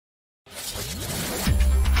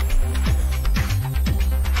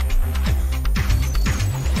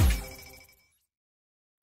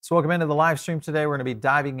So welcome into the live stream today. We're going to be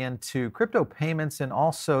diving into crypto payments and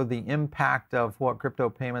also the impact of what crypto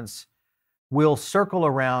payments will circle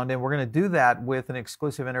around. And we're going to do that with an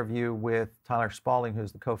exclusive interview with Tyler Spalding,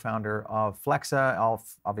 who's the co-founder of Flexa.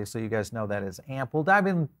 Obviously, you guys know that as AMP. We'll dive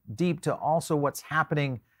in deep to also what's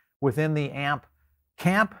happening within the AMP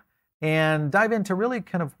camp and dive into really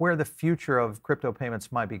kind of where the future of crypto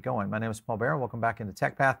payments might be going. My name is Paul Barron. Welcome back into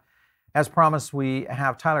TechPath. As promised, we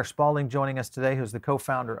have Tyler Spalding joining us today, who's the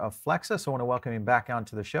co-founder of Flexa. So I want to welcome him back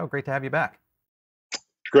onto the show. Great to have you back.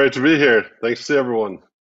 Great to be here. Thanks to everyone.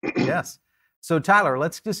 Yes. So Tyler,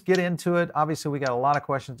 let's just get into it. Obviously, we got a lot of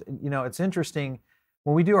questions. You know, it's interesting.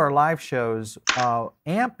 When we do our live shows,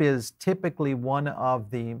 AMP is typically one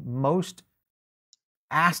of the most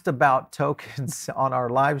asked about tokens on our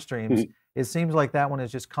live streams. It seems like that one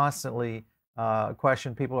is just constantly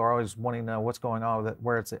question. People are always wanting to know what's going on with it,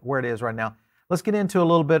 where it is right now. Let's get into a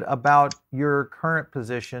little bit about your current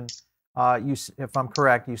position. If I'm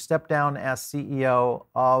correct, you stepped down as CEO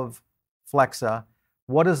of Flexa.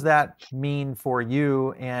 What does that mean for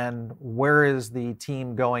you, and where is the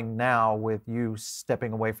team going now with you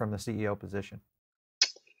stepping away from the CEO position?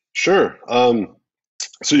 Sure.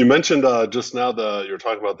 So you mentioned just now you're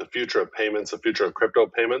talking about the future of payments, the future of crypto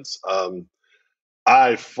payments.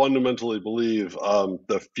 I fundamentally believe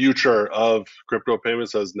the future of crypto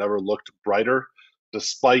payments has never looked brighter,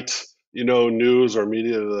 despite news or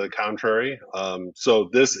media to the contrary. So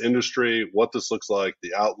this industry, what this looks like,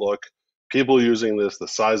 the outlook, people using this, the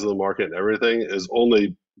size of the market, and everything is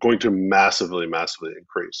only going to massively, massively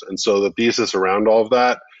increase. And so the thesis around all of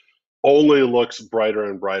that only looks brighter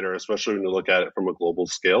and brighter, especially when you look at it from a global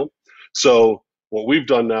scale. So what we've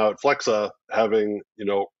done now at Flexa, having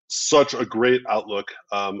such a great outlook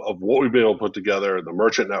of what we've been able to put together, the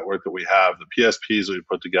merchant network that we have, the PSPs that we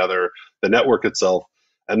put together, the network itself,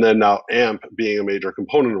 and then now AMP being a major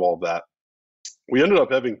component of all of that, we ended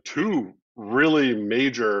up having two really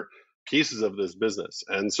major pieces of this business.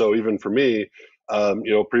 And so even for me,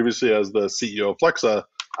 previously as the CEO of Flexa,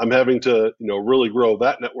 I'm having to really grow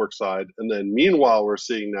that network side. And then meanwhile, we're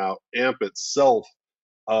seeing now AMP itself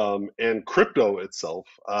and crypto itself.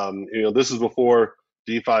 This is before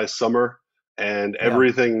DeFi summer and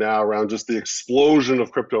everything now around just the explosion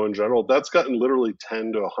of crypto in general. That's gotten literally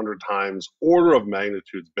 10 to 100 times order of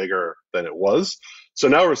magnitudes bigger than it was. So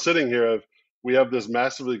now we're sitting here, we have this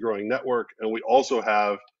massively growing network, and we also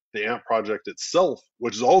have the AMP project itself,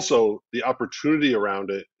 which is also the opportunity around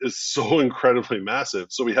it is so incredibly massive.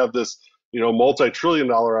 So we have this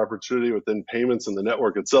multi-trillion-dollar opportunity within payments and the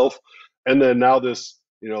network itself, and then now this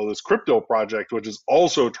this crypto project, which is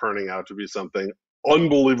also turning out to be something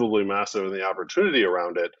unbelievably massive, in the opportunity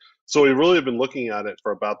around it. So we really have been looking at it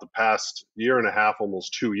for about the past year and a half,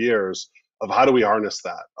 almost 2 years, of how do we harness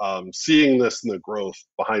that, seeing this in the growth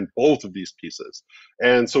behind both of these pieces.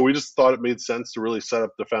 And so we just thought it made sense to really set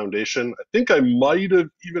up the foundation. I think I might have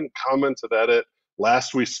even commented at it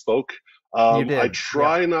last we spoke. You did. I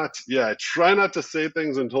try not to say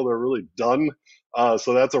things until they're really done.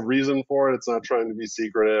 So that's a reason for it. It's not trying to be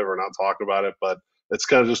secretive or not talk about it, but it's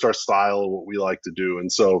kind of just our style of what we like to do. And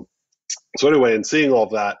so anyway, in seeing all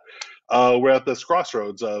of that, we're at this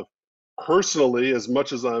crossroads of, personally, as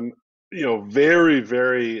much as I'm very,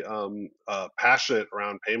 very passionate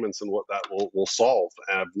around payments and what that will solve,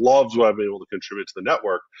 and I've loved what I've been able to contribute to the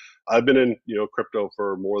network. I've been in crypto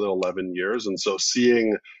for more than 11 years, and so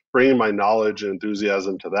bringing my knowledge and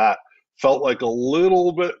enthusiasm to that felt like a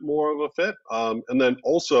little bit more of a fit. And then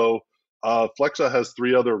also, Flexa has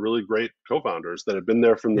 3 other really great co-founders that have been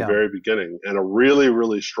there from the very beginning, and a really,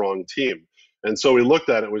 really strong team. And so we looked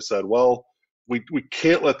at it and we said, well, we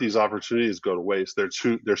can't let these opportunities go to waste.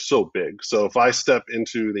 They're so big. So if I step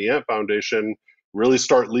into the AMP Foundation, really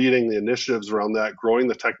start leading the initiatives around that, growing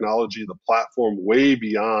the technology, the platform way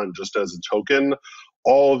beyond just as a token,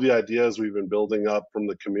 all of the ideas we've been building up from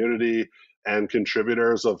the community and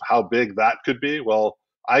contributors of how big that could be, well,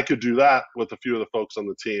 I could do that with a few of the folks on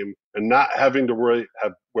the team and not having to wear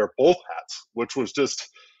both hats, which was just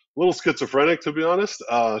a little schizophrenic, to be honest,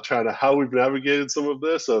 trying to how we've navigated some of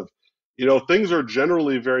this of, things are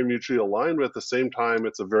generally very mutually aligned, but at the same time,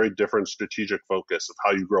 it's a very different strategic focus of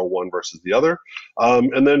how you grow one versus the other.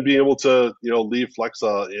 And then being able to, leave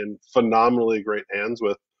Flexa in phenomenally great hands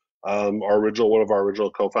with one of our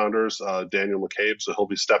original co-founders, Daniel McCabe. So he'll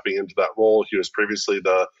be stepping into that role. He was previously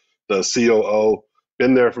the COO,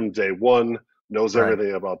 been there from day one, knows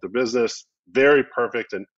everything about the business, very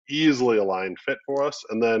perfect and easily aligned fit for us.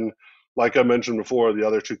 And then, like I mentioned before, the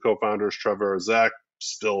other 2 co-founders, Trevor and Zach,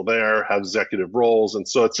 still there, have executive roles. And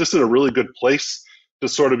so it's just in a really good place to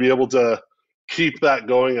sort of be able to keep that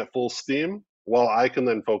going at full steam while I can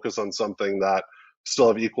then focus on something that still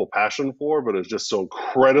have equal passion for, but is just so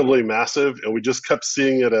incredibly massive. And we just kept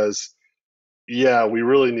seeing it as, yeah, we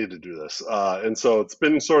really need to do this. And so it's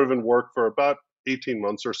been sort of in work for about 18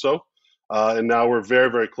 months or so. And now we're very,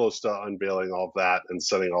 very close to unveiling all of that and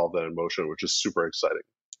setting all of that in motion, which is super exciting.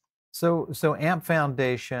 So AMP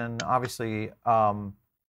Foundation, obviously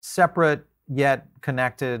separate yet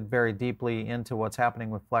connected very deeply into what's happening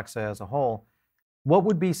with Flexa as a whole. What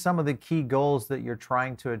would be some of the key goals that you're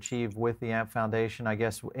trying to achieve with the AMP Foundation, I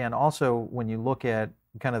guess, and also when you look at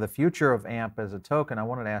kind of the future of AMP as a token, I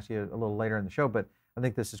wanted to ask you a little later in the show, but I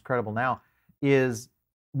think this is credible now, is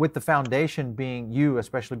with the foundation being you,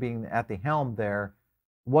 especially being at the helm there,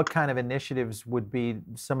 what kind of initiatives would be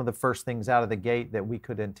some of the first things out of the gate that we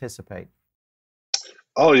could anticipate?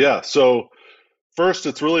 Oh, yeah. So first,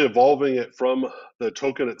 it's really evolving it from the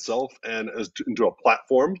token itself and into a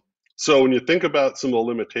platform. So when you think about some of the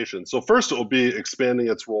limitations, so first it will be expanding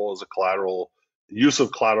its role as a collateral, use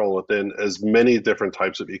of collateral within as many different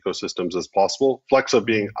types of ecosystems as possible. Flexa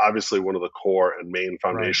being obviously one of the core and main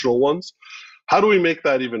foundational ones. How do we make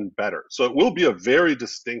that even better? So it will be a very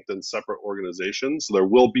distinct and separate organization. So there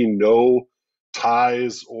will be no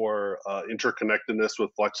ties or interconnectedness with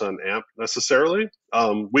Flexa and AMP necessarily.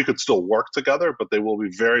 We could still work together, but they will be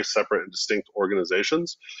very separate and distinct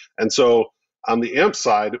organizations. And so on the AMP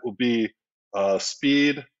side, it will be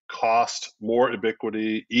speed, cost, more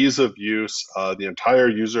ubiquity, ease of use, the entire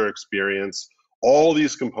user experience, all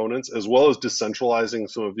these components, as well as decentralizing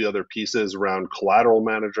some of the other pieces around collateral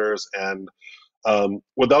managers and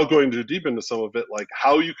without going too deep into some of it, like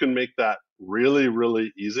how you can make that really,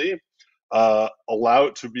 really easy. Allow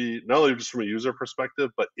it to be not only just from a user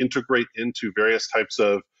perspective, but integrate into various types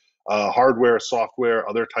of hardware, software,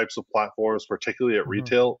 other types of platforms, particularly at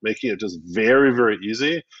retail, making it just very, very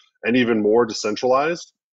easy and even more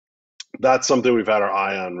decentralized. That's something we've had our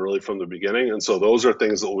eye on really from the beginning. And so those are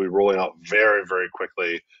things that we'll be rolling out very, very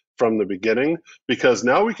quickly from the beginning, because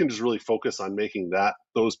now we can just really focus on making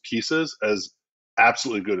those pieces as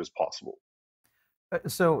absolutely good as possible.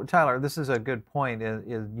 So, Tyler, this is a good point.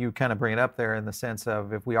 You kind of bring it up there in the sense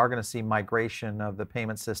of if we are going to see migration of the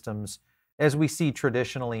payment systems as we see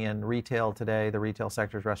traditionally in retail today, the retail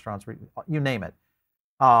sectors, restaurants, you name it,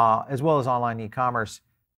 as well as online e-commerce.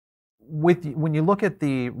 When you look at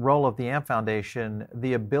the role of the AMP Foundation,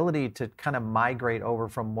 the ability to kind of migrate over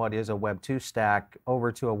from what is a Web 2 stack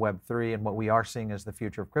over to a Web 3 and what we are seeing as the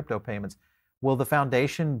future of crypto payments, will the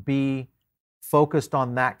foundation be focused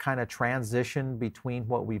on that kind of transition between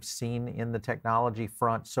what we've seen in the technology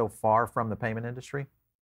front so far from the payment industry?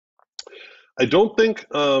 I don't think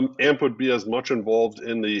AMP would be as much involved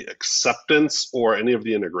in the acceptance or any of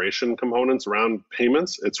the integration components around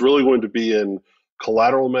payments. It's really going to be in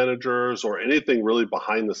collateral managers or anything really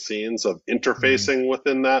behind the scenes of interfacing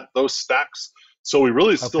within those stacks. So we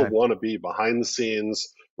really still want to be behind the scenes,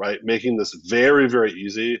 right? Making this very, very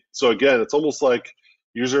easy. So again, it's almost like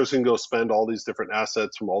users can go spend all these different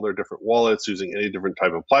assets from all their different wallets using any different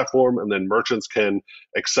type of platform, and then merchants can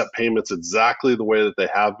accept payments exactly the way that they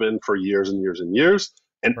have been for years and years and years.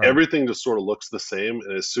 And everything just sort of looks the same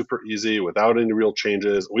and is super easy without any real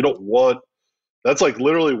changes. We don't want, that's like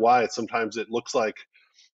literally why sometimes it looks like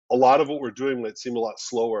a lot of what we're doing might seem a lot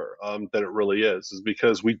slower than it really is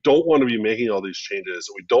because we don't want to be making all these changes.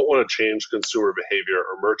 We don't want to change consumer behavior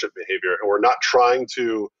or merchant behavior, and we're not trying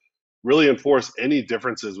to really enforce any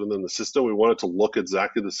differences within the system. We want it to look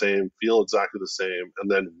exactly the same, feel exactly the same, and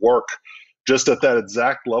then work just at that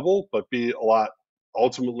exact level, but be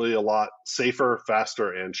ultimately a lot safer,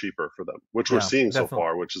 faster, and cheaper for them, which we're seeing so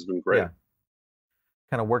far, which has been great. Yeah.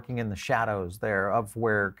 Kind of working in the shadows there of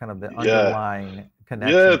where kind of the underlying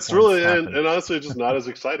connection. Yeah, it's really, and honestly, just not as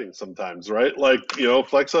exciting sometimes, right? Like,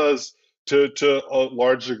 Flexa is to a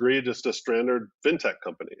large degree just a standard fintech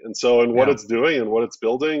company, and so what it's doing and what it's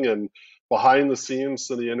building and behind the scenes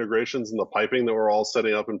and the integrations and the piping that we're all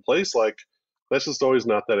setting up in place, like that's just always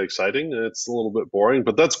not that exciting, and it's a little bit boring,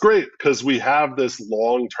 but that's great because we have this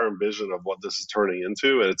long-term vision of what this is turning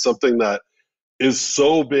into, and it's something that is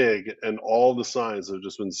so big, and all the signs have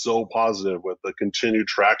just been so positive with the continued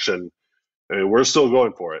traction. I mean, we're still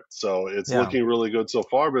going for it, so it's looking really good so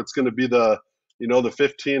far, but it's going to be the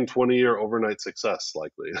 15, 20-year overnight success,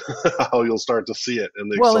 likely, how you'll start to see it in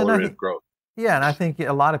the accelerated growth. Yeah, and I think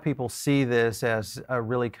a lot of people see this as a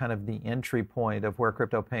really kind of the entry point of where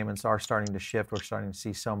crypto payments are starting to shift. We're starting to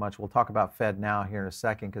see so much. We'll talk about Fed now here in a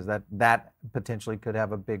second because that potentially could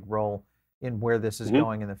have a big role in where this is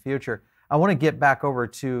going in the future. I want to get back over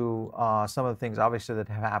to some of the things, obviously, that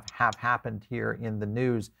have happened here in the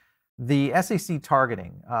news. The SEC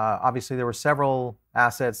targeting, obviously there were several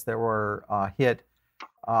assets that were hit.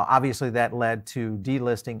 Obviously that led to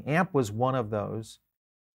delisting. AMP was one of those.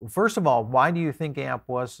 First of all, why do you think AMP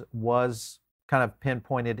was kind of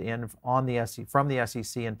pinpointed in on the from the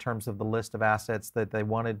SEC in terms of the list of assets that they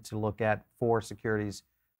wanted to look at for securities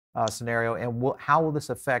scenario? And how will this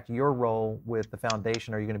affect your role with the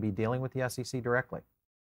foundation? Are you going to be dealing with the SEC directly?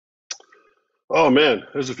 Oh man,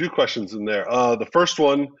 there's a few questions in there. The first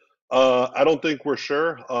one, I don't think we're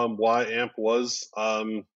sure why AMP was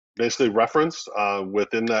basically referenced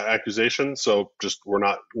within that accusation. So just we're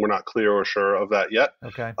not clear or sure of that yet.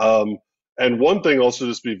 Okay. And one thing also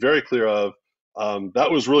just be very clear of that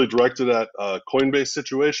was really directed at a Coinbase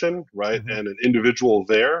situation, right? Mm-hmm. And an individual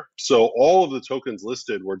there. So all of the tokens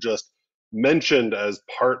listed were just mentioned as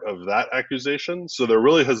part of that accusation. So there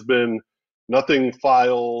really has been nothing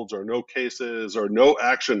filed or no cases or no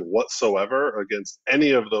action whatsoever against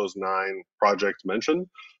any of those 9 projects mentioned.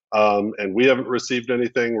 And we haven't received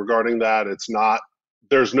anything regarding that.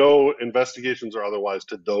 There's no investigations or otherwise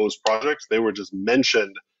to those projects. They were just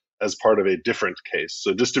mentioned as part of a different case.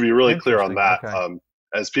 So just to be really clear on that, okay.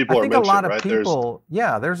 As people I are think mentioned, a lot of right? people,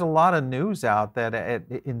 there's a lot of news out that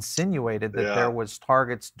it insinuated that there was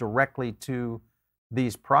targets directly to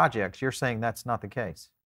these projects. You're saying that's not the case.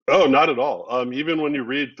 Oh, not at all. Even when you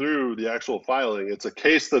read through the actual filing, it's a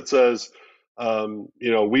case that says,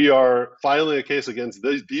 we are filing a case against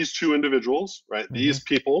these 2 individuals, right? Mm-hmm. These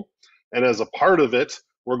people. And as a part of it,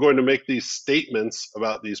 we're going to make these statements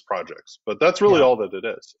about these projects. But that's really all that it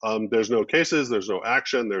is. There's no cases, there's no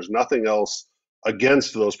action, there's nothing else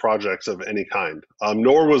against those projects of any kind.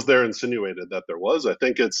 Nor was there insinuated that there was. I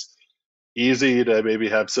think it's easy to maybe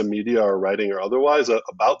have some media or writing or otherwise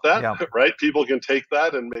about that, right? People can take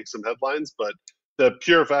that and make some headlines, but the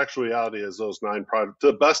pure factual reality is those 9 projects, to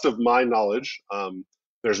the best of my knowledge,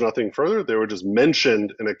 there's nothing further. They were just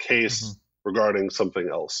mentioned in a case regarding something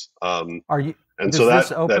else. And so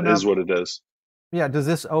that is what it is. Yeah, does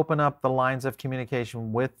this open up the lines of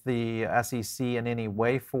communication with the SEC in any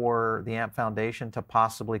way for the AMP Foundation to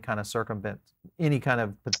possibly kind of circumvent any kind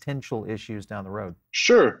of potential issues down the road?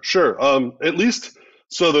 Sure. At least,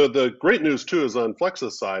 so the great news too is on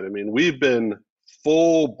Flexa's side. I mean, we've been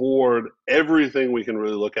full board everything we can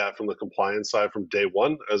really look at from the compliance side from day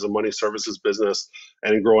one as a money services business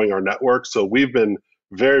and growing our network. So we've been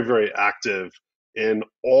very, very active in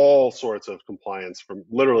all sorts of compliance from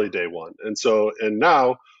literally day one. And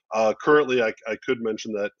now, currently, I could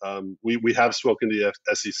mention that we have spoken to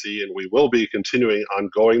the SEC and we will be continuing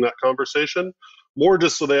ongoing that conversation, more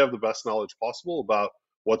just so they have the best knowledge possible about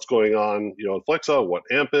what's going on, in Flexa, what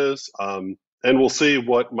AMP is, and we'll see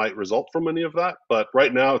what might result from any of that. But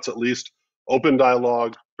right now, it's at least open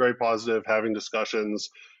dialogue, very positive, having discussions.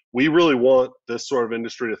 We really want this sort of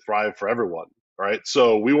industry to thrive for everyone. Right.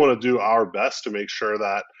 So we want to do our best to make sure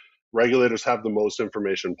that regulators have the most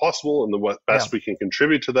information possible and the best we can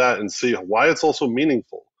contribute to that and see why it's also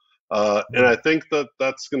meaningful. And I think that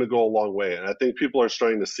that's going to go a long way. And I think people are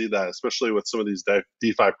starting to see that, especially with some of these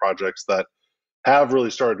DeFi projects that have really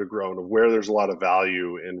started to grow and of where there's a lot of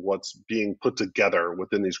value in what's being put together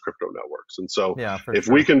within these crypto networks. And so if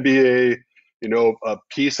we can be a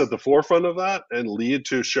piece at the forefront of that and lead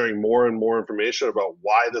to sharing more and more information about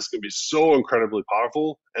why this can be so incredibly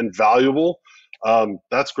powerful and valuable,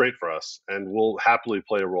 that's great for us. And we'll happily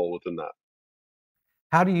play a role within that.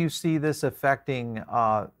 How do you see this affecting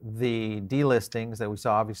the delistings that we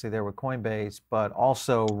saw obviously there with Coinbase, but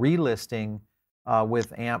also relisting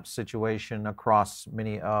with AMP situation across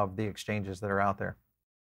many of the exchanges that are out there?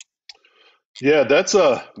 Yeah, that is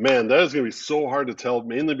going to be so hard to tell,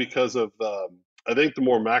 mainly because of I think the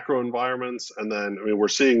more macro environments, and then we're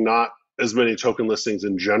seeing not as many token listings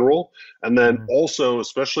in general, and then also,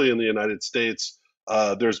 especially in the United States,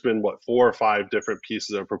 there's been 4 or 5 different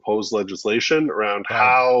pieces of proposed legislation around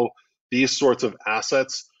how these sorts of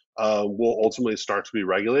assets will ultimately start to be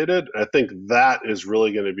regulated. I think that is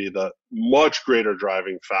really going to be the much greater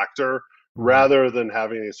driving factor rather than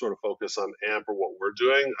having a sort of focus on AMP or what we're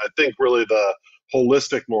doing. I think really the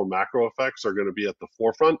holistic, more macro effects are going to be at the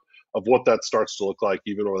forefront of what that starts to look like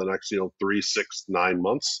even over the next 3, 6, 9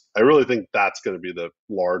 months. I really think that's going to be the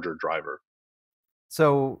larger driver.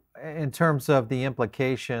 So in terms of the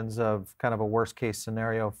implications of kind of a worst case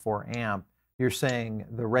scenario for AMP, you're saying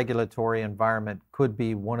the regulatory environment could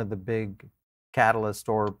be one of the big catalysts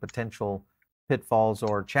or potential pitfalls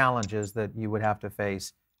or challenges that you would have to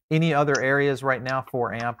face. Any other areas right now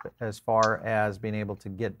for AMP as far as being able to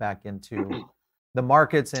get back into the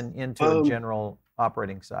markets and into a general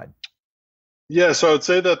operating side? Yeah, so I would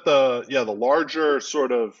say that the larger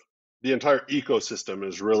sort of the entire ecosystem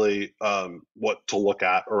is really what to look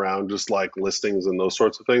at around just like listings and those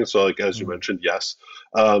sorts of things. So like as you Mm. mentioned, yes.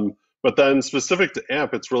 But then specific to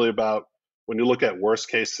AMP, it's really about when you look at worst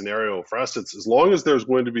case scenario for us, it's as long as there's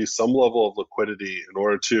going to be some level of liquidity in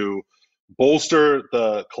order to bolster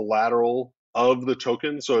the collateral of the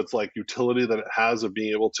token. So it's like utility that it has of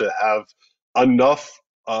being able to have enough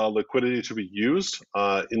liquidity to be used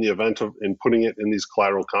in the event of in putting it in these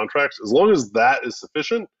collateral contracts. As long as that is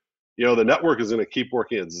sufficient, the network is going to keep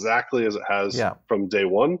working exactly as it has Yeah. from day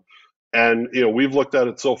one. And we've looked at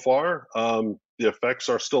it so far. The effects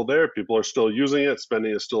are still there. People are still using it.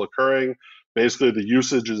 Spending is still occurring. Basically, the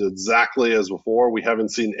usage is exactly as before. We haven't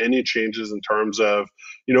seen any changes in terms of,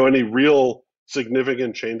 any real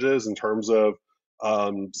significant changes in terms of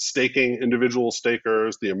staking individual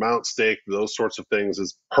stakers, the amount staked, those sorts of things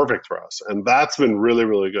is perfect for us. And that's been really,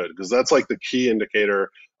 really good because that's like the key indicator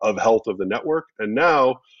of health of the network. And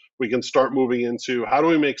now we can start moving into how do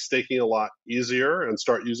we make staking a lot easier and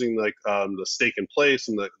start using like the stake in place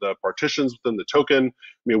and the partitions within the token. I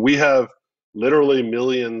mean, we have literally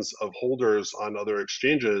millions of holders on other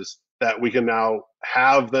exchanges that we can now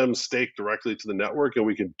have them stake directly to the network, and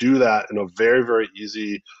we can do that in a very, very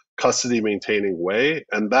easy custody maintaining way.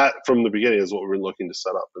 And that from the beginning is what we've been looking to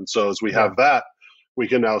set up. And so as we have Yeah. that, we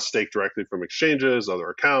can now stake directly from exchanges, other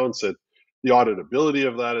accounts. The auditability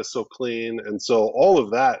of that is so clean. And so all of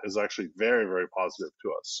that is actually very, very positive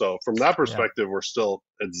to us. So from that Yeah. perspective, we're still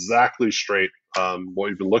exactly straight what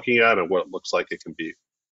we've been looking at and what it looks like it can be.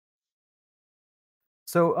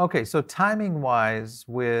 So, okay, so timing wise,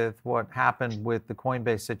 with what happened with the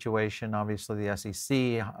Coinbase situation, obviously the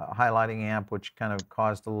SEC highlighting AMP, which kind of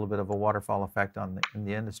caused a little bit of a waterfall effect in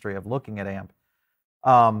the industry of looking at AMP.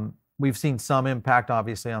 We've seen some impact,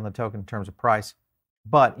 obviously, on the token in terms of price.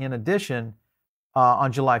 But in addition,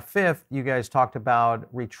 on July 5th, you guys talked about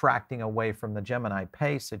retracting away from the Gemini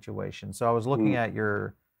Pay situation. So I was looking at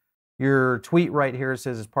your tweet right here. It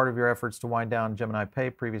says, as part of your efforts to wind down Gemini Pay,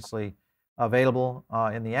 previously available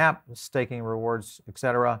in the app, staking rewards,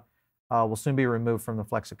 etc., will soon be removed from the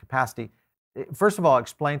Flexa capacity. First of all,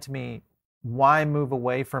 explain to me why move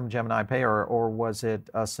away from Gemini Pay, or was it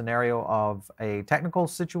a scenario of a technical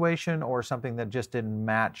situation or something that just didn't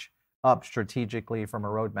match up strategically from a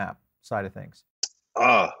roadmap side of things?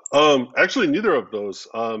 Actually, neither of those.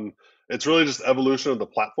 It's really just evolution of the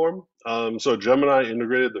platform. So Gemini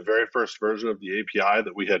integrated the very first version of the API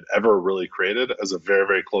that we had ever really created as a very,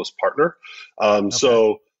 very close partner. Okay.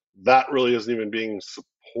 So that really isn't even being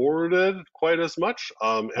supported quite as much.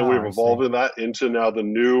 And we've I see. evolved that into now the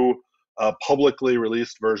new publicly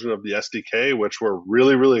released version of the SDK, which we're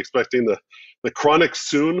really, really expecting the chronic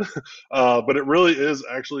soon. But it really is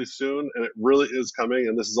actually soon, and it really is coming.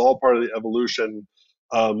 And this is all part of the evolution.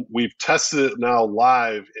 We've tested it now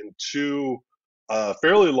live in two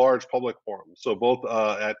fairly large public forums. So both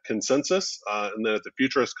at Consensus and then at the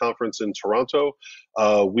Futurist Conference in Toronto,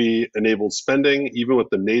 we enabled spending even with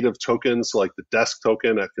the native tokens, like the desk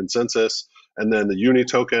token at Consensus, and then the Uni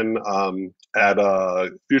token at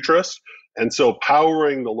Futurist. And so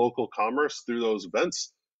powering the local commerce through those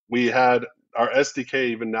events, we had our SDK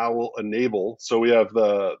even now will enable. So we have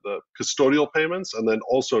the custodial payments and then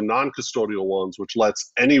also non-custodial ones, which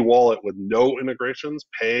lets any wallet with no integrations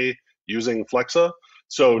pay using Flexa.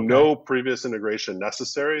 So Okay. no previous integration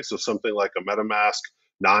necessary. So something like a MetaMask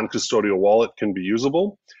non-custodial wallet can be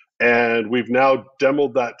usable. And we've now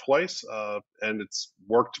demoed that twice, and it's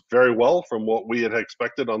worked very well from what we had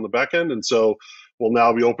expected on the back end. And so we'll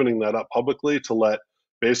now be opening that up publicly to let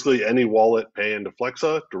basically any wallet pay into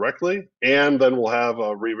Flexa directly, and then we'll have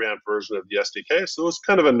a revamped version of the SDK. So it's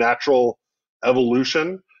kind of a natural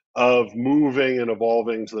evolution of moving and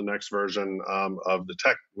evolving to the next version of the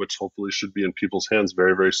tech, which hopefully should be in people's hands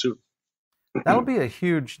very, very soon.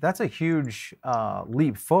 That's a huge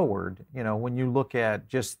leap forward, when you look at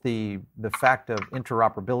just the fact of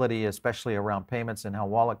interoperability, especially around payments and how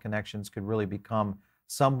wallet connections could really become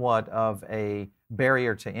somewhat of a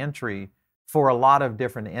barrier to entry for a lot of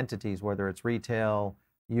different entities, whether it's retail.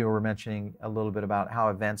 You were mentioning a little bit about how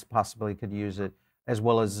events possibly could use it, as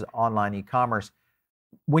well as online e-commerce.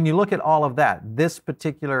 When you look at all of that, this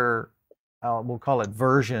particular, we'll call it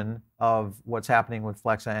version of what's happening with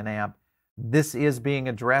Flexa and AMP, this is being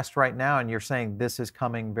addressed right now, and you're saying this is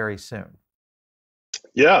coming very soon.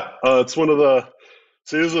 Yeah, it's one of the.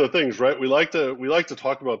 So these are the things, right? We like to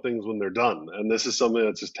talk about things when they're done, and this is something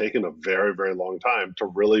that's just taken a very, very long time to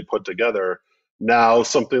really put together. Now,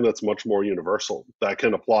 something that's much more universal that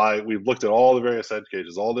can apply. We've looked at all the various edge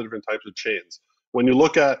cases, all the different types of chains. When you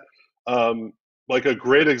look at like a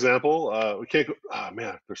great example. We can't go. Oh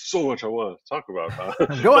man, there's so much I want to talk about.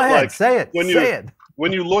 Go But ahead, like say it, when say you it.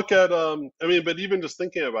 when you look at, I mean, but even just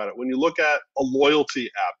thinking about it, when you look at a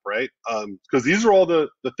loyalty app, right? Because these are all the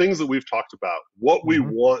things that we've talked about, what we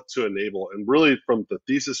Mm-hmm. want to enable, and really from the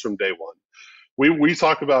thesis from day one, we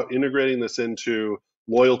talk about integrating this into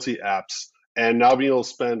loyalty apps and now being able to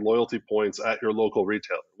spend loyalty points at your local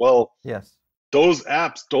retailer. Well, Yes. those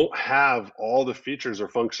apps don't have all the features or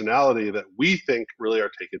functionality that we think really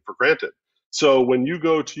are taken for granted. So when you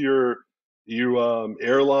go to your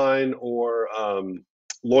airline or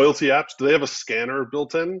loyalty apps, do they have a scanner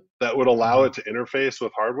built in that would allow Mm-hmm. it to interface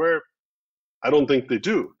with hardware? I don't think they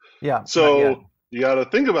do. Yeah, not yet. So you got to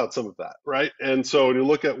think about some of that, right? And so when you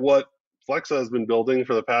look at what Flexa has been building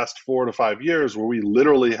for the past 4 to 5 years, where we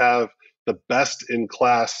literally have the best in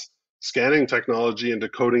class scanning technology and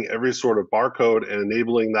decoding every sort of barcode and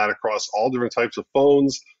enabling that across all different types of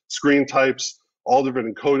phones, screen types, all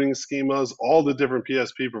different encoding schemas, all the different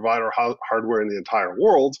PSP provider hardware in the entire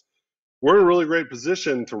world, we're in a really great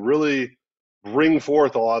position to really bring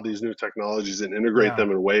forth a lot of these new technologies and integrate Yeah.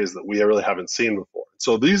 them in ways that we really haven't seen before.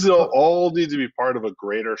 So these Well, all need to be part of a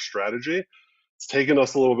greater strategy. It's taken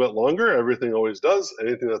us a little bit longer. Everything always does.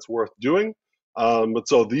 Anything that's worth doing. But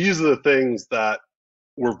so these are the things that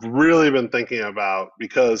we've really been thinking about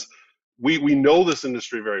because we know this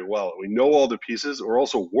industry very well. We know all the pieces. We're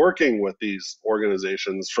also working with these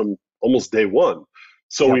organizations from almost day one.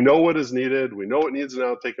 So we yep. know what is needed. We know what needs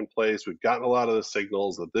now taking place. We've gotten a lot of the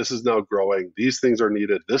signals that this is now growing. These things are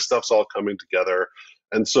needed. This stuff's all coming together.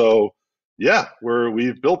 And so, yeah,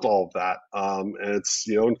 we've built all of that. And it's,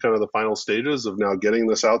 in kind of the final stages of now getting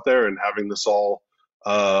this out there and having this all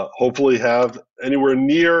hopefully have anywhere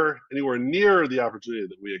near the opportunity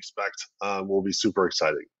that we expect will be super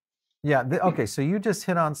exciting. Yeah. Okay. So you just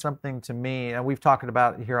hit on something to me, and we've talked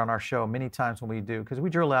about it here on our show many times when we do, because we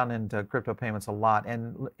drill down into crypto payments a lot,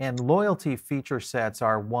 and loyalty feature sets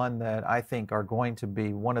are one that I think are going to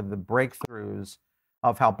be one of the breakthroughs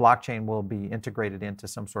of how blockchain will be integrated into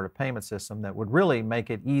some sort of payment system that would really make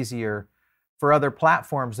it easier for other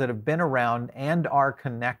platforms that have been around and are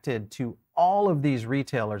connected to all of these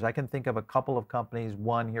retailers. I can think of a couple of companies,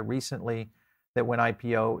 one here recently that went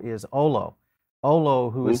IPO is Olo,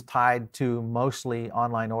 who is tied to mostly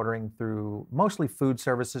online ordering through mostly food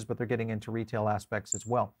services, but they're getting into retail aspects as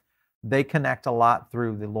well. They connect a lot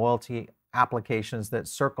through the loyalty applications that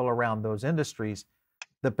circle around those industries.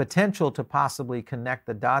 The potential to possibly connect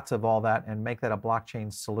the dots of all that and make that a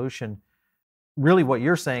blockchain solution. Really what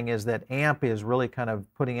you're saying is that AMP is really kind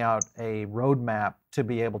of putting out a roadmap to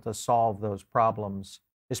be able to solve those problems,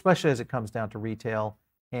 especially as it comes down to retail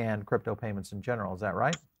and crypto payments in general. Is that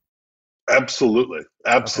right? Absolutely, Okay.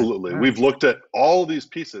 absolutely. All right. We've looked at all these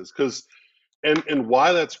pieces because, and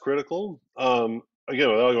why that's critical. Again,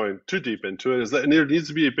 without going too deep into it, is that there needs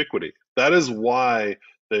to be ubiquity. That is why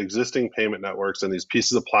the existing payment networks and these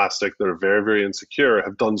pieces of plastic that are very, very insecure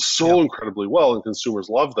have done so Yep. incredibly well, and consumers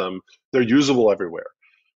love them. They're usable everywhere.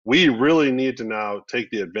 We really need to now take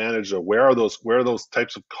the advantage of where are those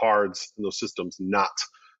types of cards and those systems not,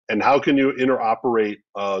 and how can you interoperate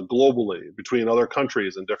globally between other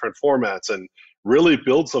countries and different formats, and really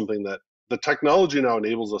build something that the technology now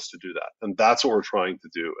enables us to do that, and that's what we're trying to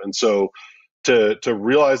do. And so to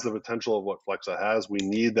realize the potential of what Flexa has, we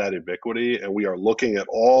need that ubiquity, and we are looking at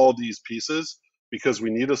all these pieces because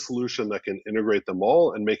we need a solution that can integrate them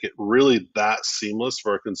all and make it really that seamless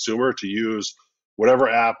for a consumer to use whatever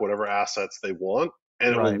app, whatever assets they want,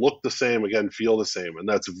 and it will Right. look the same, again, feel the same. And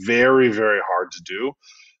that's very, very hard to do.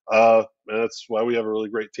 And that's why we have a really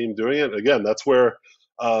great team doing it. Again, that's where,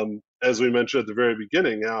 as we mentioned at the very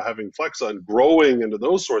beginning, now having Flexa and growing into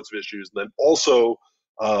those sorts of issues, and then also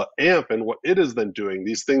AMP and what it is then doing,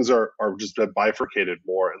 these things are just bifurcated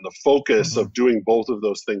more. And the focus Mm-hmm. of doing both of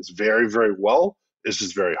those things very, very well is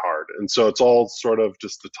just very hard. And so it's all sort of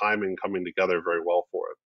just the timing coming together very well for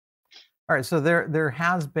it. All right, so there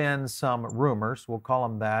has been some rumors, we'll call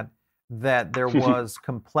them that there was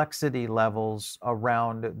complexity levels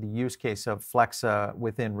around the use case of Flexa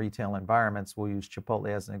within retail environments. We'll use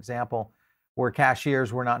Chipotle as an example, where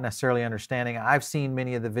cashiers were not necessarily understanding. I've seen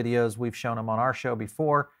many of the videos, we've shown them on our show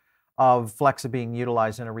before, of Flexa being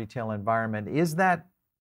utilized in a retail environment. Is that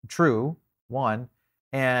true, one?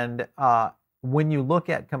 And when you look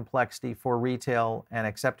at complexity for retail and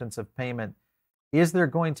acceptance of payment, is there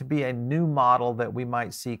going to be a new model that we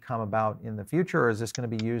might see come about in the future, or is this going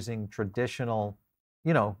to be using traditional,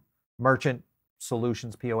 merchant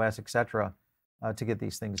solutions, POS, et cetera, to get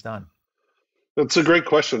these things done? That's a great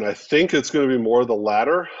question. I think it's going to be more the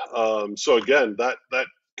latter. So again, that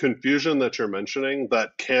confusion that you're mentioning that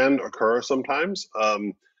can occur sometimes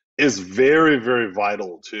is very, very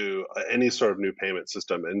vital to any sort of new payment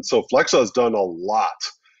system. And so Flexa has done a lot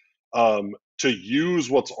to use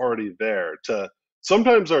what's already there to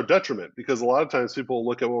sometimes our detriment, because a lot of times people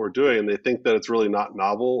look at what we're doing and they think that it's really not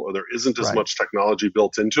novel or there isn't as Right. much technology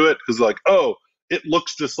built into it because like, oh, it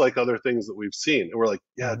looks just like other things that we've seen. And we're like,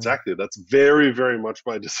 yeah, Hmm. exactly. That's very, very much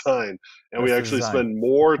by design. And we That's the actually design. spend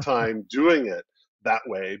more time doing it that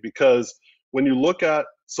way because when you look at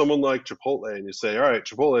someone like Chipotle and you say, all right,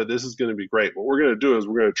 Chipotle, this is going to be great. What we're going to do is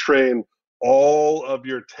we're going to train all of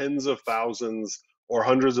your tens of thousands or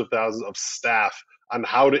hundreds of thousands of staff on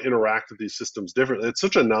how to interact with these systems differently. It's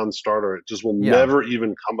such a non-starter. It just will Yeah. never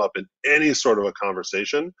even come up in any sort of a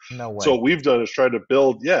conversation. No So way. what we've done is try to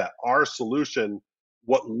build, our solution,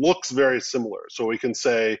 what looks very similar. So we can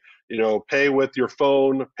say, pay with your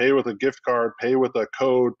phone, pay with a gift card, pay with a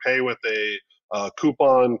code, pay with a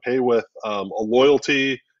coupon, pay with a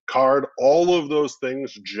loyalty card. All of those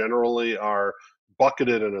things generally are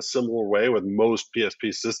bucketed in a similar way with most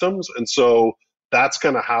PSP systems. And so that's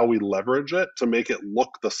kind of how we leverage it to make it look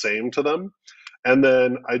the same to them. And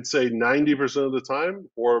then I'd say 90% of the time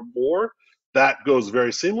or more, that goes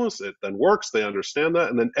very seamless. It then works. They understand that.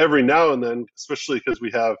 And then every now and then, especially because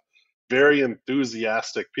we have very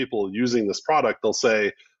enthusiastic people using this product, they'll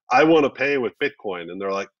say, I want to pay with Bitcoin. And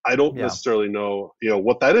they're like, I don't Yeah. necessarily know,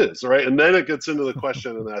 what that is, right? And then it gets into the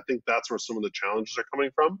question, and I think that's where some of the challenges are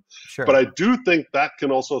coming from. But Sure. I do think that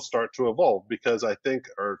can also start to evolve because I think,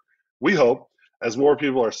 or we hope, as more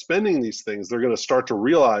people are spending these things, they're going to start to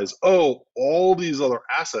realize, oh, all these other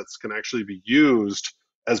assets can actually be used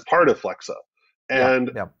as part of Flexa. Yeah.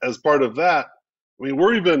 And Yeah. as part of that, I mean,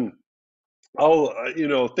 we're even,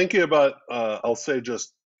 thinking about, I'll say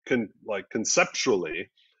just conceptually,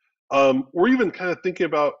 we're even kind of thinking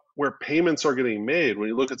about where payments are getting made. When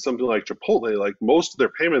you look at something like Chipotle, like most of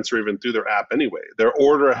their payments are even through their app anyway. They're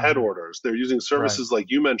order ahead Hmm. orders. They're using Right. services like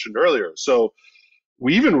you mentioned earlier. So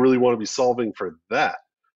we even really want to be solving for that.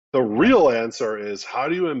 The Yeah. real answer is how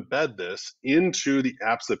do you embed this into the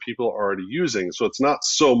apps that people are already using? So it's not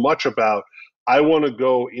so much about, I want to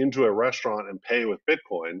go into a restaurant and pay with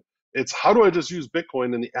Bitcoin. It's how do I just use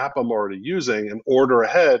Bitcoin in the app I'm already using and order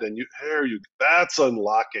ahead? And that's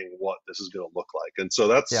unlocking what this is going to look like. And so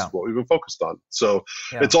that's Yeah. what we've been focused on. So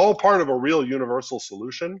Yeah. it's all part of a real universal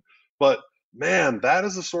solution. But man, that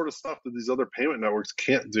is the sort of stuff that these other payment networks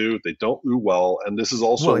can't do. They don't do well. And this is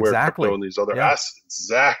also Well, where crypto exactly. and these other Yeah. assets,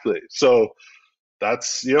 exactly. So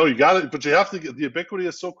that's, you got it, but you have to get the ubiquity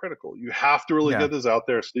is so critical. You have to really Yeah. get this out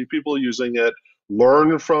there, see people using it,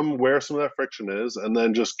 learn from where some of that friction is, and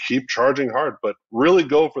then just keep charging hard, but really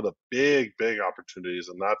go for the big, big opportunities.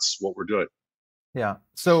 And that's what we're doing. Yeah.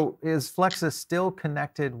 So is Flexa still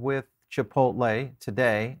connected with Chipotle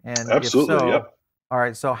today? And if Absolutely. Yep. so, all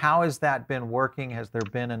right, so how has that been working? Has there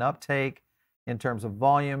been an uptake in terms of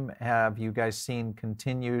volume? Have you guys seen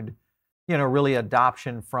continued, really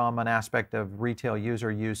adoption from an aspect of retail user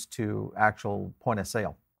use to actual point of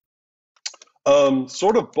sale?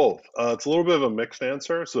 Sort of both. It's a little bit of a mixed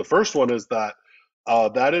answer. So the first one is that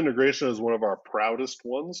that integration is one of our proudest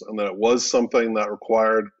ones, and that it was something that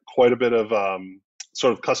required quite a bit of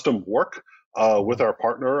sort of custom work with Mhm. our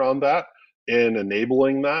partner on that in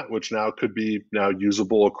enabling that, which now could be now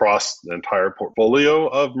usable across the entire portfolio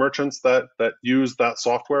of merchants that use that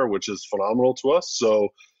software, which is phenomenal to us. So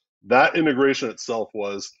that integration itself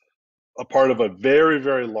was a part of a very,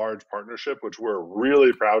 very large partnership, which we're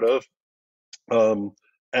really proud of. um,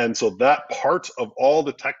 and so that part of all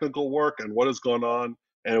the technical work and what has gone on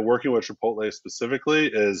and working with Chipotle specifically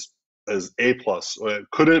is A plus.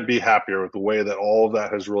 Couldn't be happier with the way that all of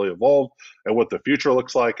that has really evolved and what the future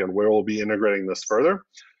looks like and where we'll be integrating this further.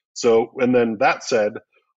 So, and then that said,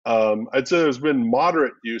 I'd say there's been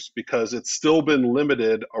moderate use because it's still been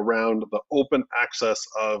limited around the open access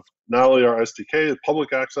of not only our SDK,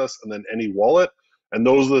 public access, and then any wallet. And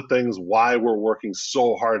those are the things why we're working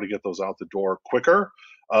so hard to get those out the door quicker,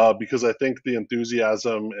 because I think the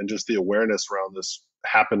enthusiasm and just the awareness around this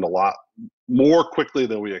happened a lot more quickly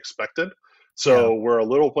than we expected. Yeah. So we're a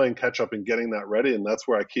little playing catch up and getting that ready, and that's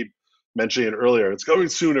where I keep mentioning it earlier. It's coming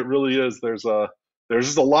soon. It really is. There's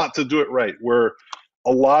just a lot to do it right. Where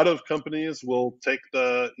a lot of companies will take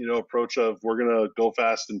the approach of we're gonna go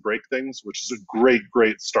fast and break things, which is a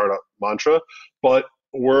great startup mantra, but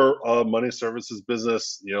we're a money services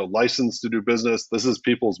business, licensed to do business. This is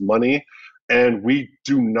people's money. And we've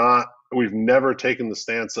never taken the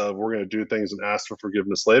stance of we're going to do things and ask for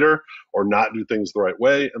forgiveness later or not do things the right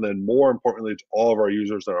way. And then more importantly, to all of our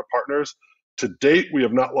users and our partners, To date, we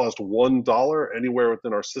have not lost $1 anywhere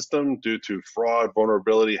within our system due to fraud,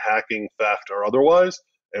 vulnerability, hacking, theft, or otherwise,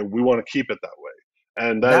 and we want to keep it that way.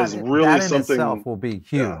 And that is really That in something. itself will be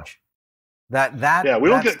Yeah, huge. That yeah, we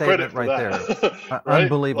don't that get credit statement for right there, that, right?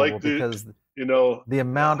 unbelievable, Like because you know, the yeah,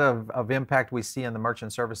 amount of impact we see in the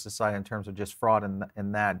merchant services side in terms of just fraud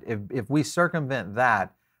and that, if we circumvent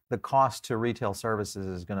that, the cost to retail services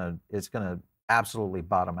is gonna absolutely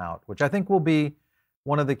bottom out, which I think will be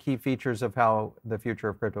one of the key features of how the future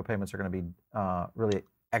of crypto payments are going to be really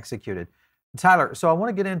executed. Tyler, so I want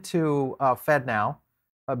to get into FedNow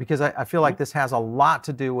because I feel like this has a lot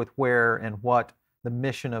to do with where and what the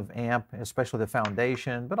mission of AMP, especially the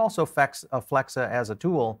foundation, but also Flexa as a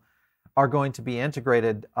tool, are going to be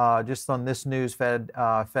integrated. Just on this news, Fed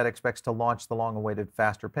expects to launch the long-awaited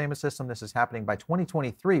faster payment system. This is happening by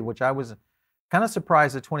 2023, which I was kind of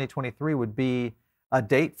surprised that 2023 would be a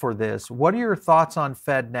date for this. What are your thoughts on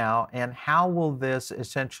FedNow, and how will this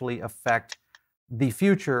essentially affect the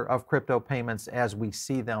future of crypto payments as we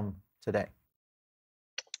see them today?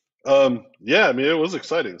 yeah, I mean, it was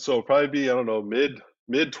exciting. So it'll probably be, I don't know, mid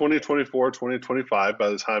 2024, 2025 by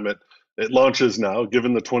the time it launches now,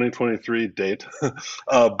 given the 2023 date.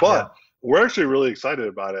 Yeah, But we're actually really excited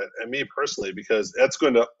about it, and me personally, because it's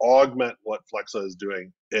going to augment what Flexa is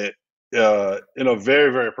doing in a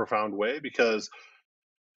very, very profound way. Because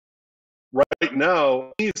right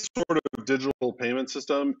now, any sort of digital payment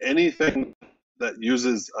system, anything that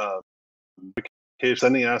uses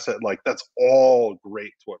sending asset, like that's all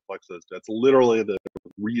great to what Flexa is. That's literally the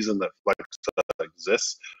reason that Flexa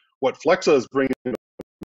exists. What Flexa is bringing to the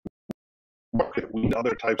market, we need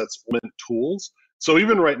other types of settlement tools. So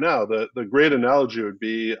even right now, the great analogy would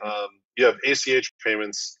be you have ACH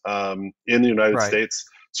payments in the United right. States.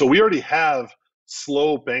 So we already have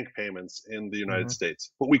slow bank payments in the United Hmm.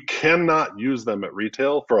 States, but we cannot use them at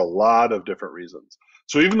retail for a lot of different reasons.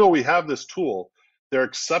 So even though we have this tool, their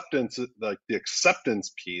acceptance, like the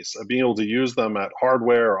acceptance piece of being able to use them at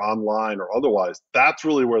hardware or online or otherwise, that's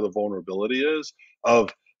really where the vulnerability is of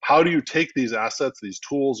how do you take these assets, these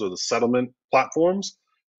tools or the settlement platforms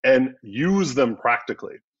and use them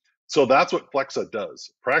practically. So that's what Flexa does.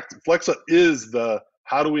 Flexa is the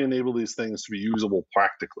how do we enable these things to be usable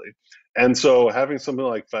practically. And so having something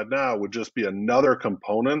like FedNow would just be another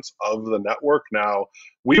component of the network. Now,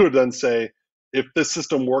 we would then say, if this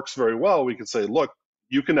system works very well, we could say, look,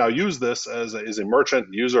 you can now use this as a merchant,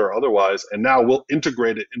 user, or otherwise, and now we'll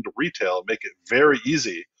integrate it into retail, make it very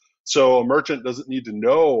easy. So a merchant doesn't need to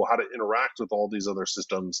know how to interact with all these other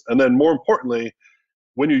systems. And then more importantly,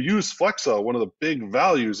 when you use Flexa, one of the big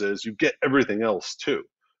values is you get everything else too.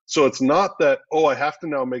 So it's not that, oh, I have to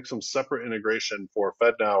now make some separate integration for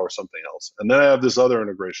FedNow or something else. And then I have this other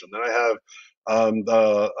integration. Then I have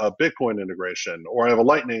the Bitcoin integration, or I have a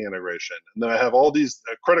Lightning integration. And then I have all these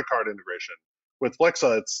credit card integration. With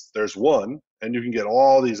Flexa, there's one, and you can get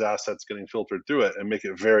all these assets getting filtered through it and make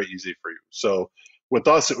it very easy for you. So with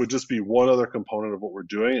us, it would just be one other component of what we're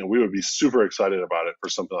doing, and we would be super excited about it for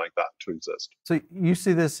something like that to exist. So you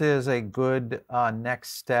see this as a good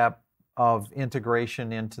next step of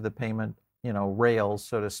integration into the payment, rails,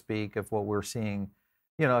 so to speak, of what we're seeing,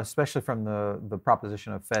 especially from the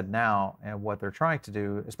proposition of FedNow and what they're trying to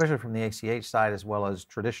do, especially from the ACH side as well as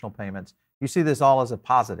traditional payments. You see this all as a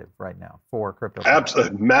positive right now for crypto payments.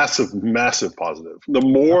 Absolutely, massive, massive positive. The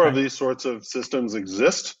more of Okay. these sorts of systems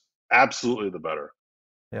exist, absolutely the better.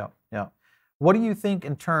 Yeah, yeah. What do you think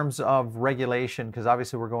in terms of regulation? Because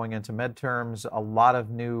obviously we're going into midterms. A lot of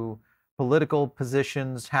new political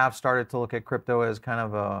positions have started to look at crypto as kind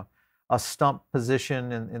of a stump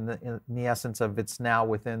position in the essence of it's now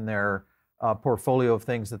within their portfolio of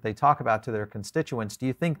things that they talk about to their constituents. Do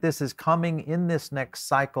you think this is coming in this next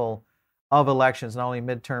cycle of elections, not only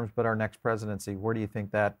midterms, but our next presidency? Where do you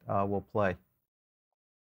think that will play?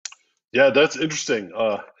 Yeah, that's interesting.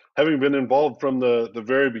 Having been involved from the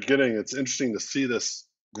very beginning, it's interesting to see this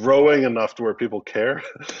growing enough to where people care,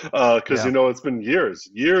 because Yeah, it's been years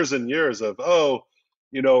and years of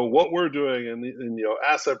what we're doing and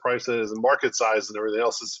asset prices and market size and everything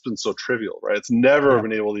else has been so trivial, right? It's never yeah,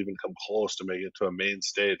 been able to even come close to make it to a main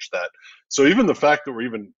stage. So even the fact that we're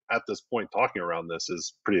even at this point talking around this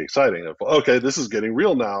is pretty exciting. Of okay, this is getting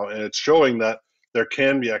real now, and it's showing that there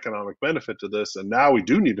can be economic benefit to this, and now we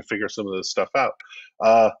do need to figure some of this stuff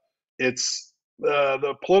out. It's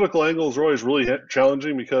The political angle is always really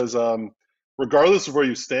challenging because regardless of where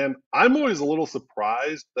you stand, I'm always a little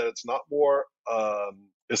surprised that it's not more,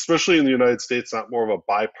 especially in the United States, not more of a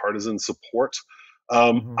bipartisan support.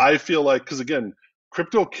 hmm I feel like, because again,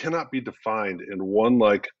 crypto cannot be defined in one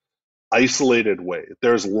isolated way.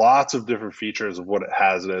 There's lots of different features of what it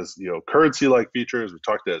has. It has, currency-like features. We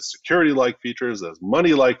talked about security-like features. It has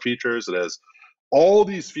money-like features. It has all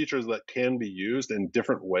these features that can be used in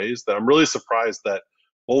different ways that I'm really surprised that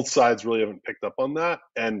both sides really haven't picked up on that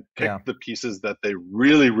and Yeah. picked the pieces that they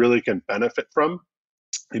really, really can benefit from.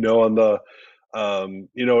 On the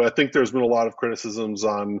I think there's been a lot of criticisms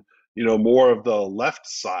on, more of the left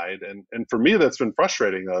side. And for me, that's been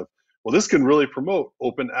frustrating of, well, this can really promote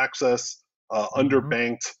open access, Hmm.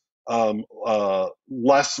 underbanked,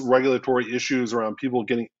 less regulatory issues around people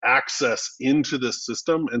getting access into this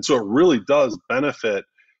system. And so it really does benefit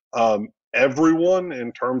everyone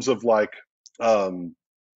in terms of like,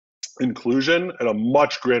 inclusion at a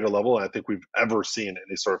much greater level than I think we've ever seen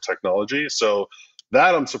any sort of technology. So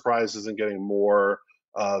that I'm surprised isn't getting more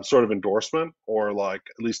sort of endorsement or like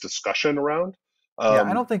at least discussion around. Yeah, I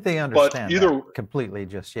Um, don't think they but understand that either, completely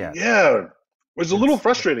just yet. yeah, it's a little It's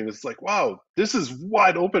frustrating. It's like, wow, this is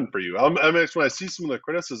wide open for you. I mean, when I see some of the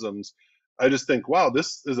criticisms, I just think, wow,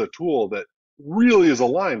 this is a tool that really is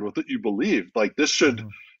aligned with what you believe. Like this should. mhm.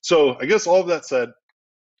 So I guess all of that said,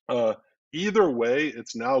 uh, either way,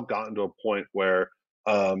 it's now gotten to a point where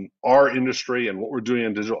our industry and what we're doing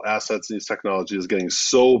in digital assets and these technologies is getting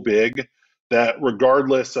so big that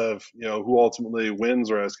regardless of who ultimately wins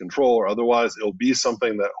or has control or otherwise, it'll be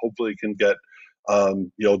something that hopefully can get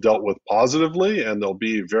dealt with positively, and there'll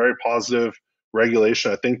be very positive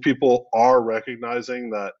regulation. I think people are recognizing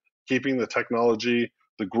that keeping the technology,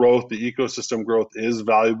 the growth, the ecosystem growth is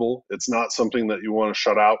valuable. It's not something that you want to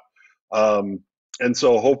shut out. Um, and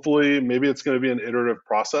so hopefully maybe it's going to be an iterative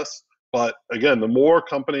process. But again, the more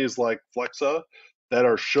companies like Flexa that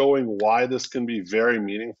are showing why this can be very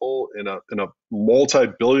meaningful in a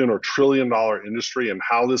multi-billion or trillion-dollar industry and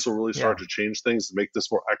how this will really start Yeah. to change things to make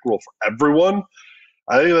this more equitable for everyone,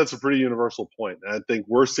 I think that's a pretty universal point. And I think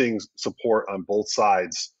we're seeing support on both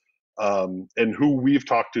sides, and who we've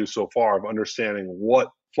talked to so far of understanding what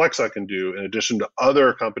Flexa can do in addition to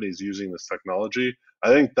other companies using this technology. I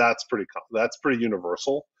think that's pretty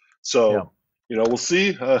universal. Yeah. So we'll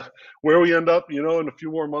see where we end up in a few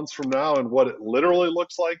more months from now and what it literally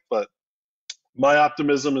looks like. But my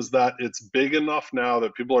optimism is that it's big enough now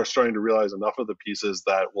that people are starting to realize enough of the pieces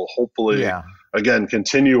that will hopefully, Yeah. again,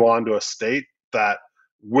 continue on to a state that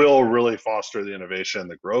will really foster the innovation and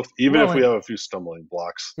the growth, even Well, if we and have a few stumbling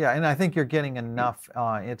blocks. yeah, and I think you're getting enough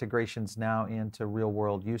integrations now into real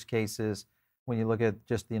world use cases. When you look at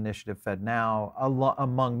just the initiative Fed Now,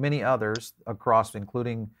 among many others across,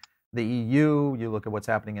 including the EU, you look at what's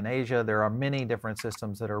happening in Asia, there are many different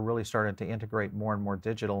systems that are really starting to integrate more and more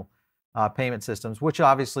digital payment systems, which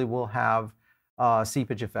obviously will have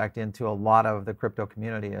seepage effect into a lot of the crypto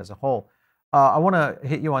community as a whole. I want to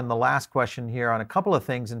hit you on the last question here on a couple of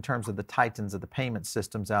things in terms of the titans of the payment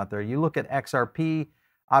systems out there. You look at XRP,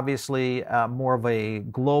 obviously more of a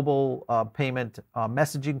global payment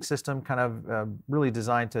messaging system, kind of really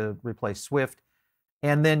designed to replace SWIFT.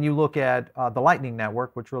 And then you look at the Lightning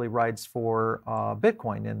Network, which really rides for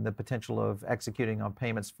Bitcoin and the potential of executing on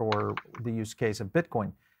payments for the use case of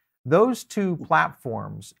Bitcoin. Those two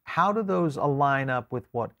platforms, how do those align up with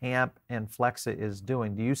what AMP and Flexa is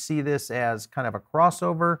doing? Do you see this as kind of a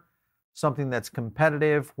crossover, something that's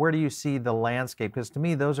competitive? Where do you see the landscape? Because to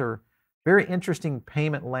me, those are very interesting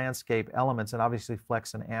payment landscape elements, and obviously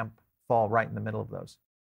Flex and AMP fall right in the middle of those.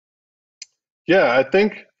 Yeah, I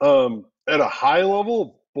think at a high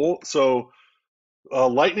level, both. So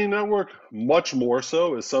Lightning Network, much more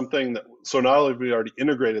so, is something that, so not only have we already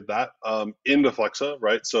integrated that into Flexa,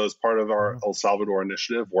 right? So as part of our Mhm. El Salvador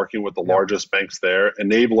initiative, working with the Yeah. largest banks there,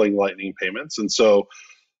 enabling Lightning payments. And so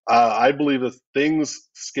I believe that things,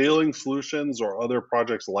 scaling solutions or other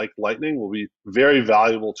projects like Lightning will be very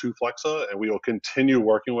valuable to Flexa, and we will continue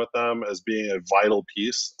working with them as being a vital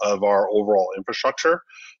piece of our overall infrastructure.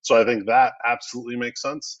 So I think that absolutely makes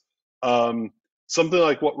sense. Um, Something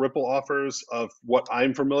like what Ripple offers, of what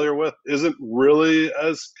I'm familiar with, isn't really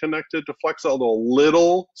as connected to Flexa, although a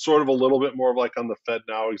little bit more of like on the Fed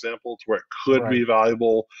Now example, to where it could Right. be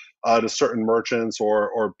valuable to certain merchants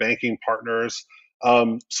or banking partners.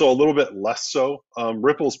 So a little bit less so.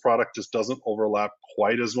 Ripple's product just doesn't overlap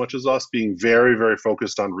quite as much as us, being very, very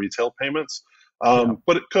focused on retail payments. Yeah.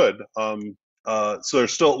 But it could. So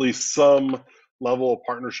there's still at least some level of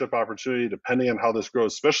partnership opportunity, depending on how this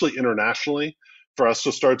grows, especially internationally, for us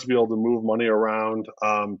to start to be able to move money around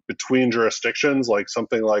between jurisdictions. Like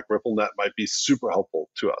something like RippleNet might be super helpful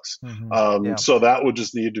to us. Yeah. So that would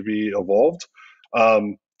just need to be evolved.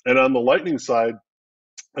 And on the Lightning side,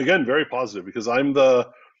 again, very positive, because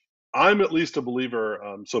I'm at least a believer.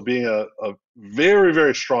 So being a very,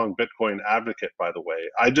 very strong Bitcoin advocate, by the way,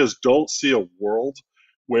 I just don't see a world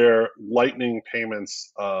where Lightning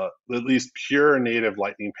payments, at least pure native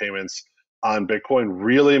Lightning payments on Bitcoin,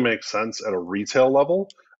 really make sense at a retail level,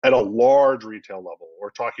 at a large retail level.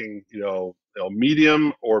 We're talking,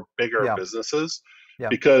 medium or bigger Yeah. businesses, Yeah.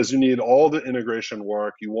 because you need all the integration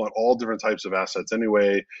work. You want all different types of assets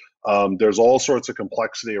anyway. There's all sorts of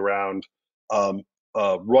complexity around um,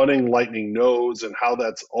 running Lightning nodes and how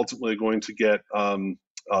that's ultimately going to get. You're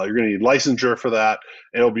going to need licensure for that,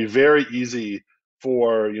 and it'll be very easy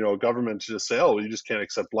for a government to just say, "Oh, you just can't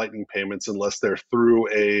accept Lightning payments unless they're through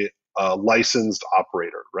a licensed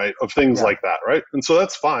operator," right? Of things Yeah. like that, right? And so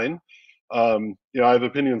that's fine. I have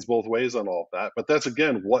opinions both ways on all of that, but that's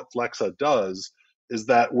again what Flexa does, is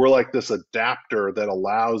that we're like this adapter that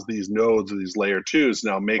allows these nodes or these layer twos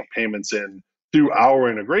now make payments in through our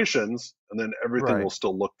integrations, and then everything will Right.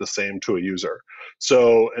 still look the same to a user.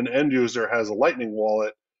 So an end user has a Lightning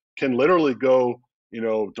wallet, can literally go,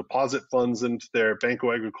 deposit funds into their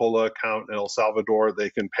Banco Agricola account in El Salvador. They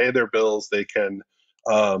can pay their bills. They can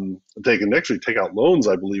actually take out loans,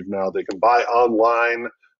 I believe now. They can buy online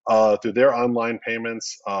through their online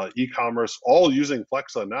payments, e-commerce, all using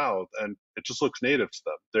Flexa now, and it just looks native to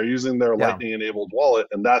them. They're using their Yeah. Lightning-enabled wallet,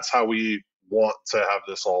 and that's how we want to have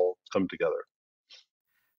this all come together.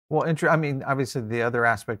 Well, I mean, obviously, the other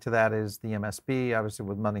aspect to that is the MSB, obviously,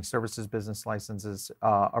 with money services business licenses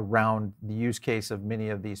around the use case of many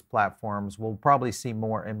of these platforms. We'll probably see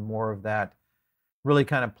more and more of that really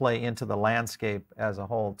kind of play into the landscape as a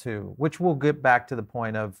whole, too, which we'll get back to the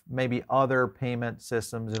point of maybe other payment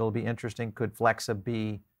systems. It'll be interesting. Could Flexa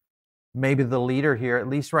be maybe the leader here? At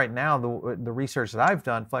least right now, the research that I've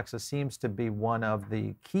done, Flexa seems to be one of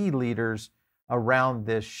the key leaders around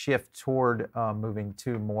this shift toward moving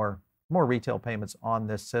to more retail payments on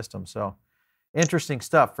this system. So interesting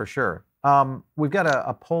stuff for sure. We've got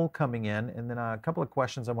a poll coming in, and then a couple of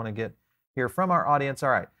questions I want to get here from our audience.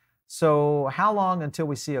 All right. So how long until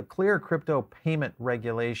we see a clear crypto payment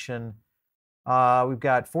regulation? We've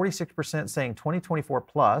got 46% saying 2024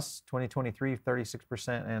 plus, 2023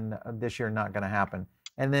 36%, and this year not going to happen.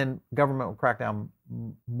 And then government will crack down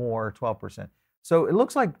more, 12%. So it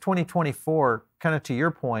looks like 2024, kind of to your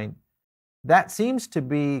point, that seems to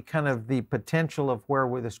be kind of the potential of where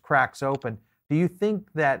this cracks open. Do you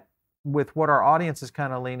think that with what our audience is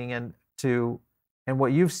kind of leaning into and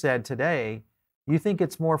what you've said today, you think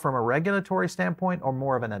it's more from a regulatory standpoint or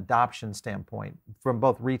more of an adoption standpoint from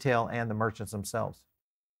both retail and the merchants themselves?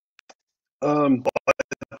 I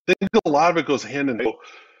think a lot of it goes hand in hand.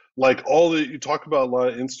 Like you talk about a lot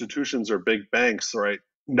of institutions or big banks, right,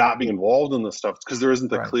 not being involved in this stuff because there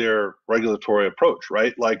isn't a Right. clear regulatory approach,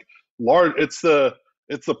 right? Like it's the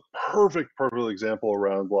perfect example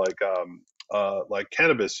around like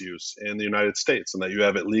cannabis use in the United States, and that you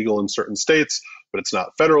have it legal in certain states, but it's not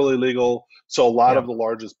federally legal. So a lot Yeah. of the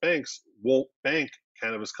largest banks won't bank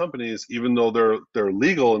cannabis companies, even though they're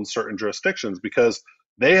legal in certain jurisdictions, because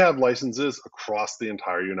they have licenses across the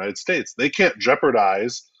entire United States. They can't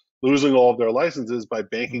jeopardize losing all of their licenses by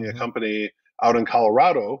banking a Mm-hmm. company out in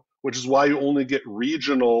Colorado, which is why you only get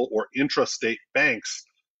regional or intrastate banks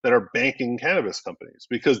that are banking cannabis companies,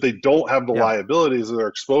 because they don't have the Yeah. liabilities, or their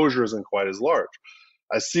exposure isn't quite as large.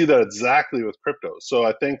 I see that exactly with crypto. So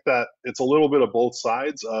I think that it's a little bit of both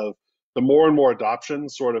sides of the more and more adoption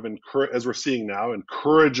sort of as we're seeing now,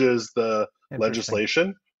 encourages the Interesting.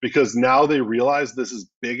 legislation, because now they realize this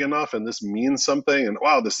is big enough and this means something, and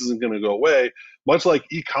wow, this isn't going to go away. Much like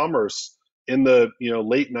e-commerce in the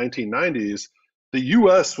late 1990s, the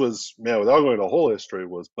US was, man, without going to whole history,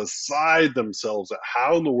 was beside themselves at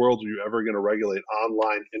how in the world are you ever going to regulate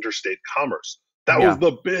online interstate commerce. That was Yeah.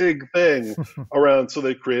 the big thing around. So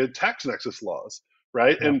they created tax nexus laws,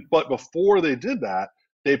 right? Yeah. But before they did that,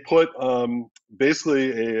 they put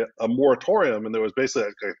basically a moratorium, and there was basically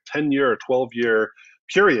like a 10-year or 12-year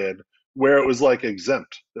period where it was like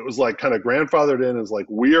exempt. It was like kind of grandfathered in as like,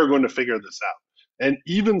 we are going to figure this out. And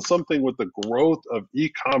even something with the growth of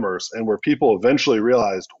e-commerce, and where people eventually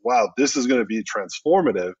realized, wow, this is going to be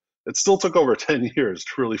transformative, it still took over 10 years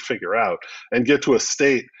to really figure out and get to a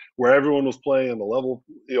state where everyone was playing in the level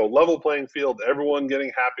playing field, everyone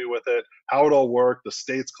getting happy with it, how it all worked, the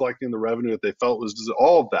states collecting the revenue that they felt was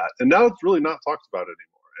all of that. And now it's really not talked about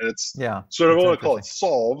anymore. And it's Yeah. sort of, I That's want to call it interesting.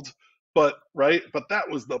 solved, but that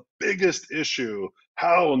was the biggest issue.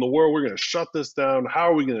 How in the world we're going to shut this down?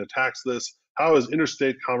 How are we going to tax this? How is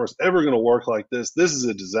interstate commerce ever going to work like this? This is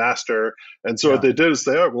a disaster. And so what Yeah. they did is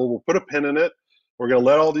say, all right, well, we'll put a pin in it. We're going to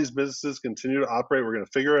let all these businesses continue to operate. We're going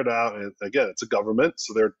to figure it out. And again, it's a government,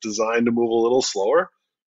 so they're designed to move a little slower.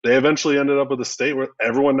 they eventually ended up with a state where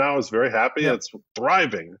everyone now is very happy and it's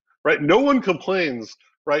thriving, right? No one complains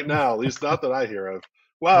right now, at least not that I hear of.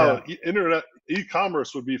 Wow, internet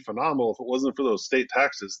e-commerce would be phenomenal if it wasn't for those state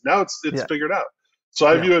taxes. Now it's figured out. So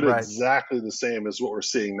I view it exactly the same as what we're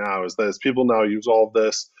seeing now, is that as people now use all of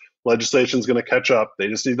this, legislation is going to catch up. They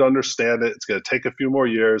just need to understand it. It's going to take a few more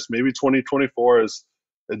years. Maybe 2024 is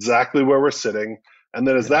exactly where we're sitting. And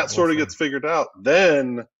then as that sort of gets figured out,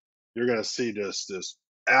 then you're going to see just this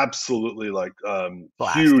absolutely like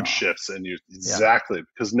huge shifts in use. Exactly.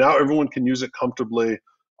 Because now everyone can use it comfortably.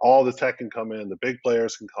 All the tech can come in, the big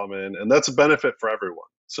players can come in, and that's a benefit for everyone.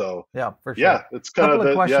 So for sure. It's kind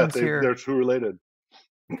of they're two related.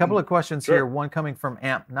 A couple of questions here. One coming from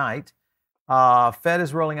Amp Knight. Fed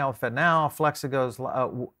is rolling out with Fed now. Flexa goes.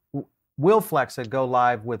 Will Flexa go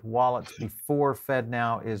live with wallets before Fed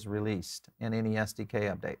now is released, and any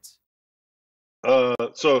SDK updates?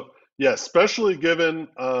 So yeah, especially given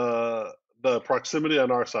the proximity on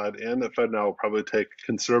our side, and that Fed now will probably take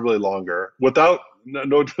considerably longer. Without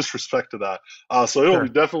no disrespect to that, so it will be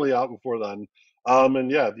definitely out before then.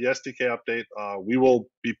 And yeah, the SDK update, we will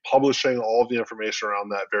be publishing all of the information around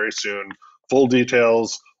that very soon. Full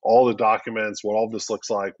details, all the documents, what all this looks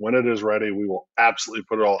like. When it is ready, we will absolutely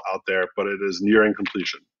put it all out there, but it is nearing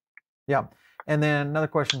completion. Yeah. And then another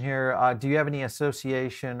question here. Do you have any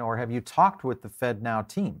association, or have you talked with the FedNow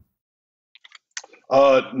team?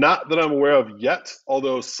 Not that I'm aware of yet,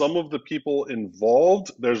 although some of the people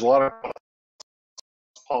involved, there's a lot of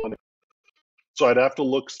pollination. So I'd have to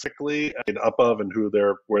look strictly up of and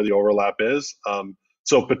where the overlap is.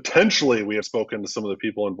 So potentially we have spoken to some of the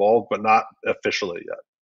people involved, but not officially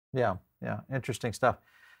yet. Yeah, interesting stuff.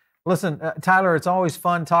 Listen, Tyler, it's always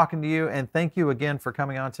fun talking to you, and thank you again for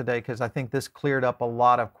coming on today, because I think this cleared up a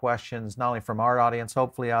lot of questions, not only from our audience,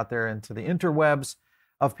 hopefully out there into the interwebs,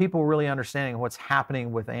 of people really understanding what's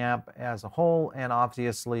happening with AMP as a whole, and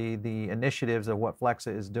obviously the initiatives of what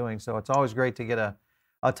Flexa is doing. So it's always great to get a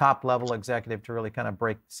top-level executive to really kind of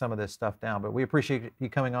break some of this stuff down. But we appreciate you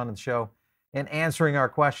coming on the show and answering our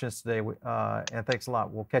questions today. And thanks a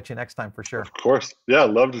lot. We'll catch you next time for sure. Of course. Yeah,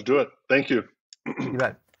 love to do it. Thank you. You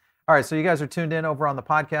bet. All right, so you guys are tuned in over on the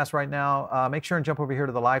podcast right now. Make sure and jump over here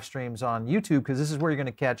to the live streams on YouTube, because this is where you're going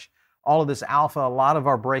to catch all of this alpha, a lot of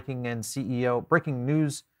our breaking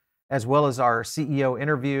news, as well as our CEO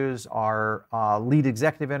interviews, our lead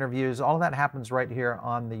executive interviews. All of that happens right here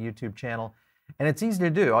on the YouTube channel. And it's easy to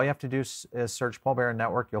do. All you have to do is search Paul Barron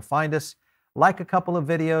Network. You'll find us. Like a couple of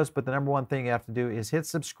videos, but the number one thing you have to do is hit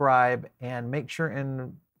subscribe and make sure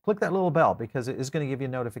and click that little bell, because it is going to give you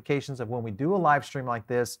notifications of when we do a live stream like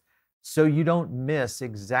this, so you don't miss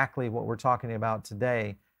exactly what we're talking about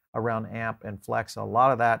today around AMP and Flex. A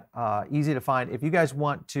lot of that easy to find. If you guys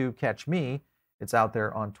want to catch me, it's out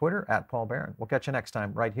there on Twitter @Paul Barron. We'll catch you next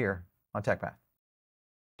time right here on TechPath.